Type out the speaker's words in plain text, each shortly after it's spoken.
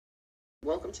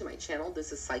Welcome to my channel.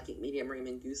 This is Psychic Medium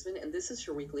Raymond Guzman, and this is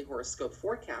your weekly horoscope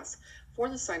forecast for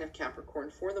the sign of Capricorn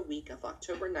for the week of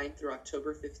October 9th through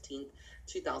October 15th,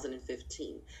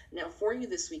 2015. Now, for you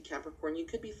this week, Capricorn, you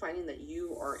could be finding that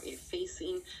you are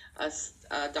facing a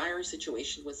dire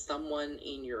situation with someone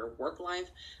in your work life.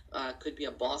 Could be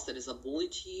a boss that is a bully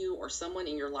to you, or someone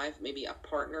in your life, maybe a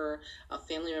partner, a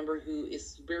family member who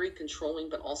is very controlling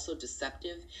but also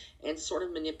deceptive and sort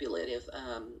of manipulative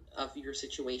of your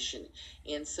situation.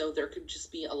 And so there could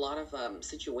just be a lot of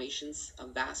situations, a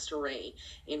vast array,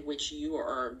 in which you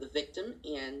are the victim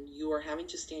and you are having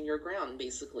to stand your ground,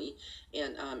 basically,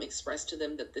 and express to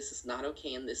them that this is not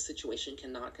okay and this situation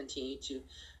cannot continue to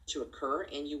occur,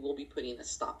 and you will be putting a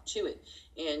stop to it.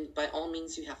 And by all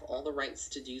means, you have all the rights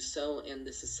to do so. And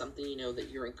this is something, that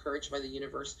you're encouraged by the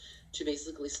universe to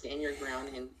basically stand your ground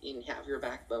and have your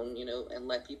backbone, and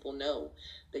let people know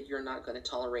that you're not going to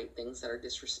tolerate things that are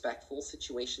disrespectful,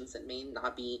 situations that may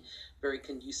not be very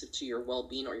conducive to your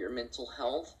well-being or your mental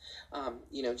health.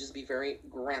 Just be very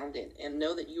grounded and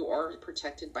know that you are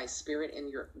protected by spirit and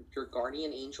your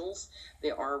guardian angels. They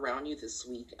are around you this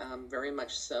week, very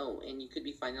much so. And you could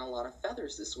be finding a lot of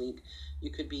feathers this week. You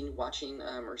could be watching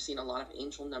or seeing a lot of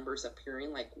angel numbers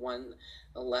appearing, like 1,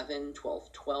 11,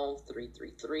 12, 12, 3,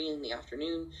 3, 3 in the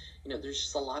afternoon. There's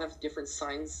just a lot of different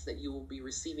signs that you will be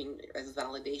receiving as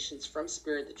validations from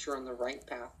spirit that you're on the right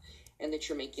path and that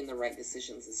you're making the right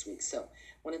decisions this week. So I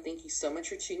want to thank you so much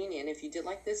for tuning in. If you did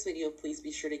like this video, please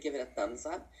be sure to give it a thumbs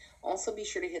up. Also be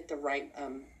sure to hit the right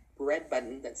red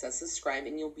button that says subscribe,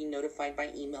 and you'll be notified by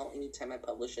email anytime I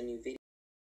publish a new video.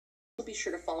 Be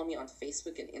sure to follow me on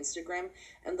Facebook and Instagram,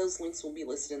 and those links will be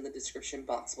listed in the description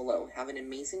box below. Have an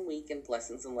amazing week, and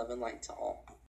blessings and love and light to all.